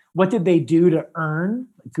playbooks of what did they do to earn,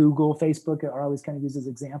 Google, Facebook are always kind of used as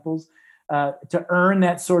examples, to earn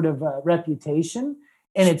that sort of reputation.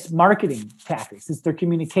 And it's marketing tactics. It's their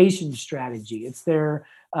communication strategy. It's their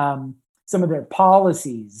some of their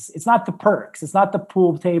policies. It's not the perks. It's not the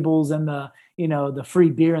pool tables and the free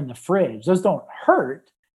beer in the fridge. Those don't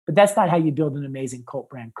hurt, but that's not how you build an amazing cult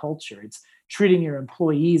brand culture. It's treating your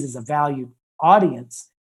employees as a valued audience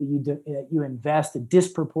that you invest a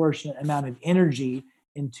disproportionate amount of energy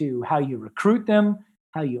into how you recruit them,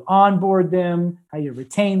 how you onboard them, how you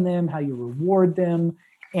retain them, how you reward them.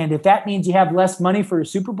 And if that means you have less money for a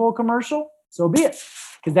Super Bowl commercial, so be it,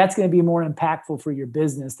 because that's going to be more impactful for your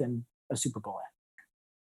business than a Super Bowl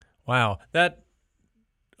ad. Wow.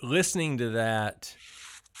 Listening to that,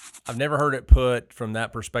 I've never heard it put from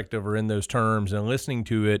that perspective or in those terms. And listening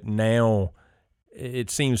to it now, it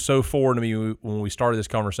seems so foreign to me when we started this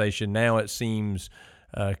conversation. Now it seems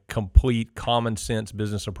a complete common sense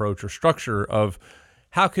business approach or structure of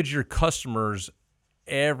how could your customers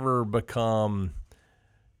ever become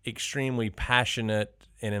extremely passionate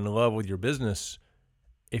and in love with your business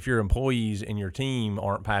if your employees and your team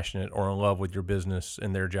aren't passionate or in love with your business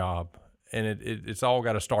and their job. And it's all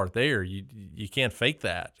got to start there. You can't fake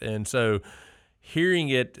that. And so hearing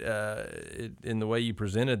it in the way you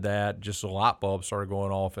presented that, just a light bulb started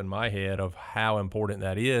going off in my head of how important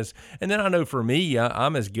that is. And then I know for me,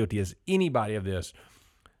 I'm as guilty as anybody of this.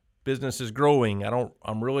 Business is growing.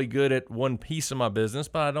 I'm really good at one piece of my business,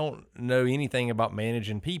 but I don't know anything about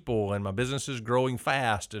managing people, and my business is growing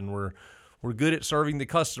fast, and we're good at serving the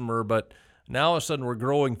customer, but now all of a sudden we're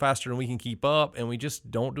growing faster than we can keep up, and we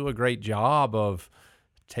just don't do a great job of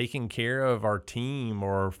taking care of our team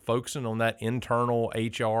or focusing on that internal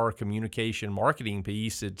HR, communication, marketing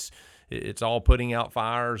piece. It's all putting out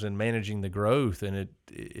fires and managing the growth, and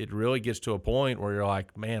it really gets to a point where you're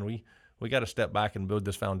like, man, we got to step back and build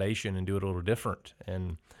this foundation and do it a little different.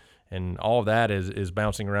 And all of that is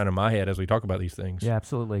bouncing around in my head as we talk about these things. Yeah,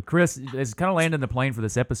 absolutely. Chris, as kind of landing the plane for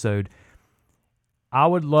this episode, I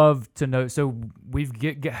would love to know. So we've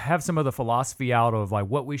have some of the philosophy out of like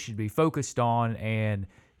what we should be focused on, and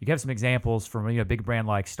you have some examples from a big brand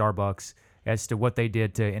like Starbucks as to what they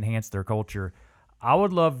did to enhance their culture. I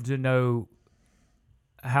would love to know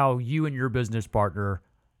how you and your business partner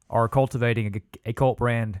are cultivating a cult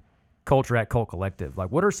brand culture at Cult Collective. Like,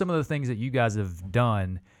 what are some of the things that you guys have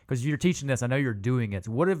done? Because you're teaching this, I know you're doing it.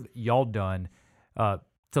 So what have y'all done to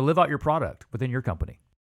live out your product within your company?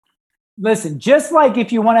 Listen, just like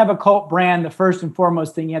if you want to have a cult brand, the first and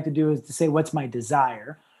foremost thing you have to do is to say, what's my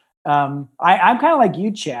desire? I'm kind of like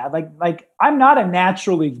you, Chad. Like I'm not a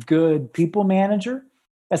naturally good people manager.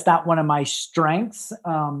 That's not one of my strengths.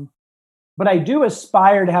 But I do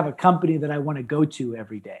aspire to have a company that I want to go to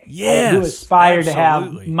every day. Yes, I do aspire absolutely.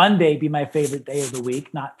 to have Monday be my favorite day of the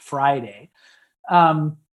week, not Friday.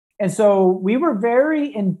 And so we were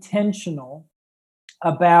very intentional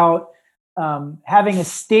about having a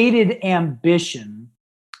stated ambition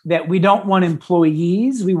that we don't want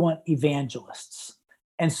employees, we want evangelists.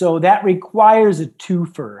 And so that requires a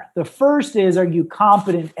twofer. The first is, are you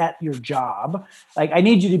competent at your job? Like, I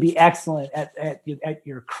need you to be excellent at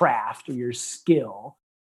your craft or your skill,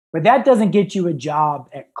 but that doesn't get you a job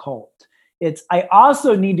at Cult. I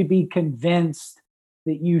also need to be convinced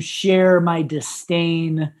that you share my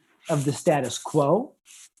disdain of the status quo,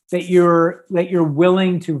 that you're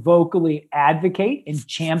willing to vocally advocate and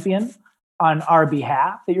champion on our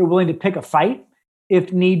behalf, that you're willing to pick a fight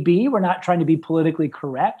if need be. We're not trying to be politically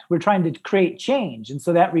correct. We're trying to create change. And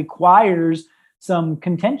so that requires some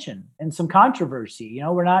contention and some controversy.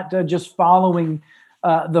 We're not just following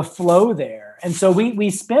the flow there. And so we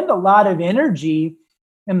spend a lot of energy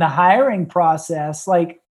in the hiring process.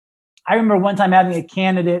 Like, I remember one time having a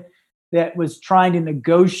candidate that was trying to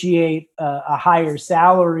negotiate a higher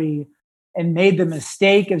salary and made the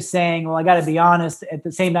mistake of saying, well, I got to be honest, at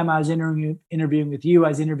the same time I was interviewing with you, I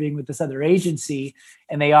was interviewing with this other agency,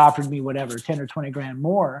 and they offered me whatever, 10 or 20 grand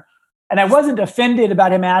more. And I wasn't offended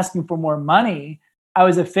about him asking for more money. I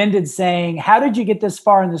was offended saying, how did you get this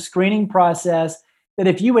far in the screening process that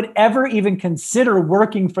if you would ever even consider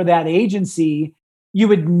working for that agency, you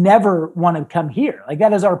would never want to come here? Like,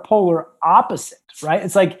 that is our polar opposite, right?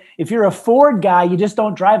 It's like, if you're a Ford guy, you just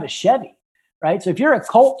don't drive a Chevy. Right. So if you're a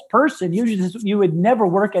Cult person, you would never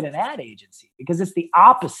work at an ad agency, because it's the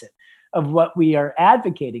opposite of what we are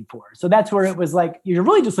advocating for. So that's where it was like, you're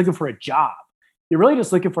really just looking for a job. You're really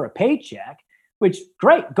just looking for a paycheck, which,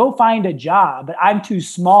 great, go find a job. But I'm too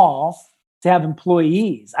small to have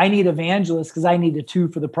employees. I need evangelists because I need a two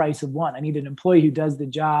for the price of one. I need an employee who does the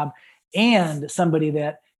job and somebody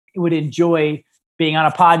that would enjoy being on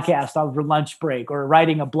a podcast over lunch break or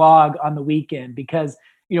writing a blog on the weekend, because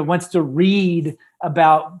wants to read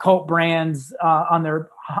about cult brands on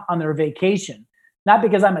their vacation, not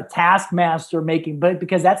because I'm a taskmaster but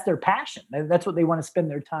because that's their passion. That's what they want to spend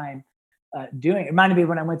their time doing. It reminded me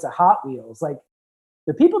when I went to Hot Wheels. Like,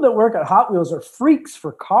 the people that work at Hot Wheels are freaks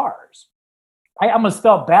for cars. I almost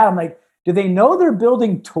felt bad. I'm like, do they know they're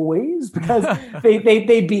building toys? Because they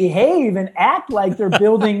behave and act like they're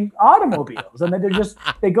building automobiles, and that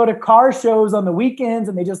they go to car shows on the weekends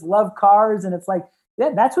and they just love cars. And it's like,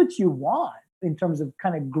 that's what you want in terms of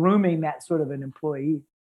kind of grooming that sort of an employee.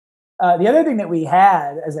 The other thing that we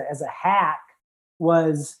had as a hack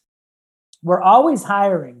was, we're always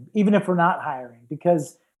hiring, even if we're not hiring,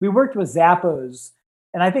 because we worked with Zappos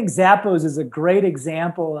And I think Zappos is a great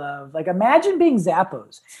example of, like, imagine being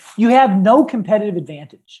Zappos. You have no competitive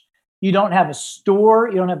advantage. You don't have a store.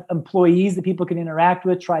 You don't have employees that people can interact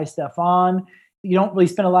with, try stuff on. You don't really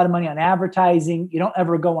spend a lot of money on advertising. You don't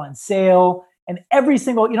ever go on sale. And you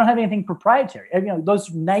don't have anything proprietary.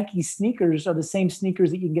 Those Nike sneakers are the same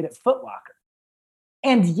sneakers that you can get at Foot Locker.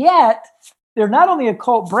 And yet, they're not only a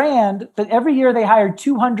cult brand, but every year they hire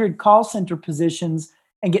 200 call center positions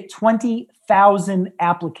and get 20,000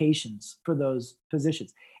 applications for those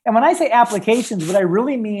positions. And when I say applications, what I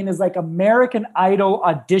really mean is like American Idol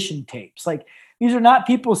audition tapes. Like, these are not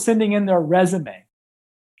people sending in their resume.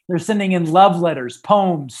 They're sending in love letters,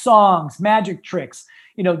 poems, songs, magic tricks.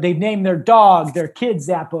 They've named their dog, their kids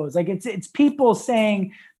Zappos. Like, it's people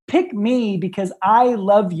saying, pick me because I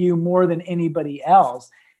love you more than anybody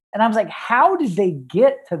else. And I was like, how did they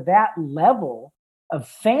get to that level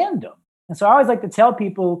of fandom? And so I always like to tell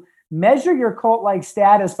people, measure your cult-like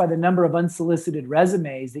status by the number of unsolicited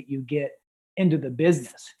resumes that you get into the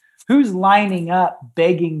business. Who's lining up,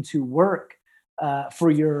 begging to work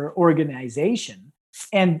for your organization?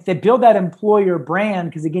 And they build that employer brand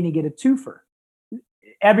because, again, you get a twofer.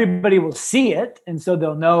 Everybody will see it, and so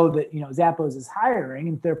they'll know that Zappos is hiring,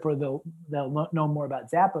 and therefore they'll know more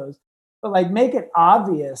about Zappos. But like, make it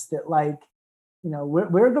obvious that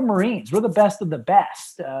we're the Marines, we're the best of the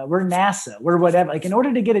best, we're NASA, we're whatever. Like, in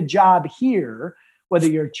order to get a job here, whether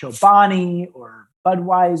you're Chobani or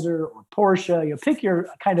Budweiser or Porsche, pick your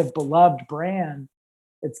kind of beloved brand.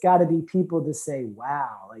 It's got to be people to say,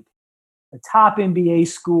 wow, like the top MBA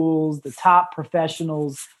schools, the top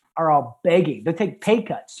professionals are all begging. They take pay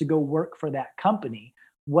cuts to go work for that company.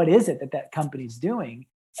 What is it that company's doing?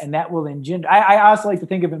 And that will engender. I also like to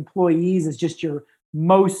think of employees as just your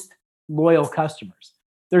most loyal customers.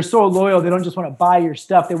 They're so loyal, they don't just want to buy your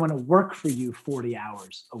stuff. They want to work for you 40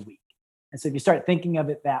 hours a week. And so if you start thinking of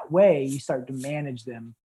it that way, you start to manage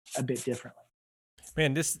them a bit differently.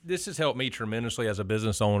 Man, this has helped me tremendously as a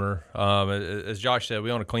business owner. As Josh said,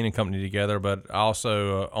 we own a cleaning company together, but I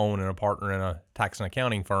also own and a partner in a tax and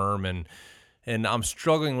accounting firm, and I'm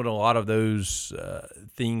struggling with a lot of those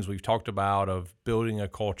things we've talked about of building a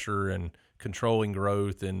culture and controlling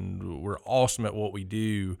growth. And we're awesome at what we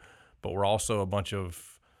do, but we're also a bunch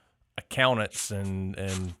of accountants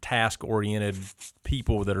and task-oriented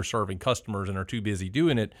people that are serving customers and are too busy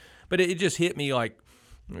doing it. But it just hit me like,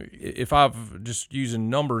 if I've just using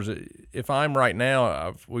numbers, if I'm right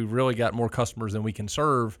now, we've really got more customers than we can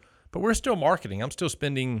serve, but we're still marketing. I'm still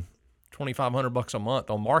spending $2,500 a month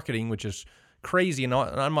on marketing, which is crazy. And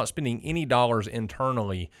I'm not spending any dollars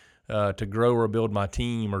internally to grow or build my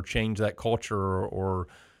team or change that culture or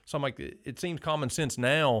something like that. It seems common sense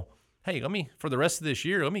now. Hey, for the rest of this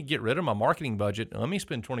year, let me get rid of my marketing budget. Let me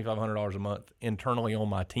spend $2,500 a month internally on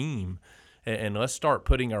my team. And let's start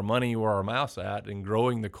putting our money where our mouth's at and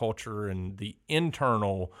growing the culture and the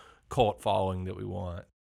internal cult following that we want.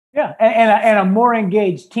 Yeah, and a more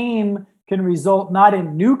engaged team can result not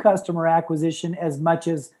in new customer acquisition as much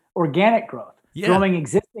as organic growth, growing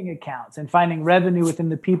existing accounts and finding revenue within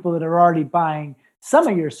the people that are already buying some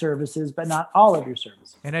of your services, but not all of your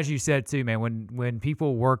services. And as you said too, man, when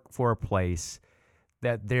people work for a place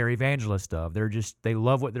that they're evangelists of, they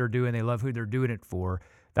love what they're doing, they love who they're doing it for.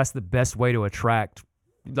 That's the best way to attract,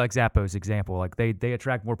 like Zappos example. Like they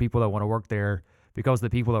attract more people that want to work there because the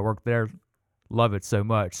people that work there love it so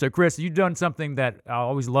much. So Chris, you've done something that I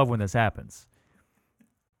always love when this happens.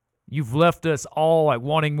 You've left us all like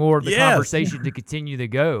wanting more of the conversation to continue to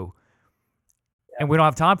go, and we don't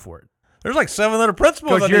have time for it. There's like 7 other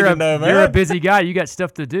principles I need to know, man. You're a busy guy. You got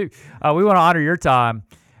stuff to do. We want to honor your time,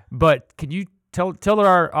 but can you tell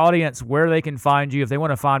our audience where they can find you if they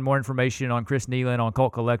want to find more information on Chris Kneeland, on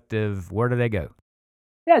Cult Collective? Where do they go?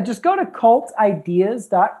 Yeah, just go to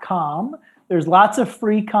cultideas.com. There's lots of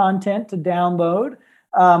free content to download.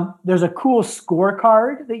 There's a cool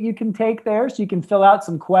scorecard that you can take there, so you can fill out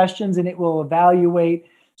some questions and it will evaluate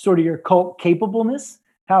sort of your cult capableness.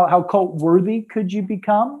 How cult worthy could you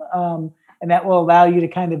become? And that will allow you to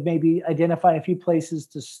kind of maybe identify a few places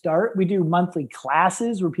to start. We do monthly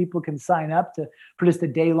classes where people can sign up for just a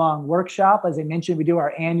day-long workshop. As I mentioned, we do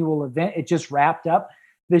our annual event. It just wrapped up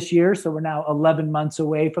this year, so we're now 11 months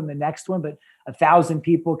away from the next one. But 1,000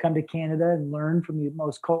 people come to Canada and learn from the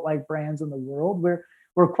most cult-like brands in the world.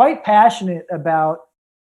 We're quite passionate about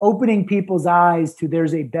opening people's eyes to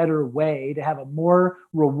there's a better way to have a more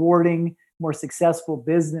rewarding, more successful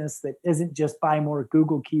business that isn't just buy more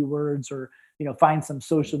Google keywords or find some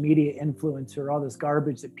social media influencer, all this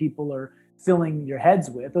garbage that people are filling your heads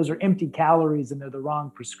with. Those are empty calories and they're the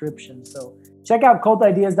wrong prescription. So check out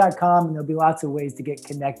cultideas.com and there'll be lots of ways to get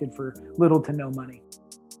connected for little to no money.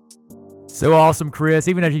 So awesome, Chris.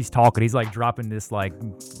 Even as he's talking, he's like dropping this like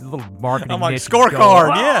little marketing. I'm like, niche scorecard,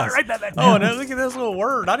 going, yes. Write that Oh, down. and look at this little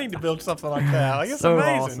word. I need to build something like that. Like, it's So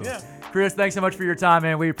amazing. awesome. Yeah. Chris, thanks so much for your time,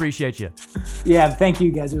 man. We appreciate you. Yeah, thank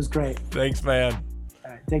you guys. It was great. Thanks, man. All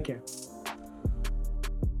right, take care.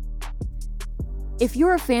 If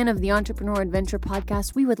you're a fan of the Entrepreneur Adventure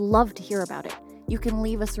podcast, we would love to hear about it. You can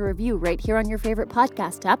leave us a review right here on your favorite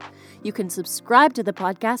podcast app. You can subscribe to the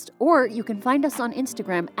podcast, or you can find us on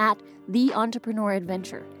Instagram at The Entrepreneur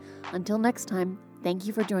Adventure. Until next time, thank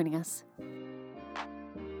you for joining us.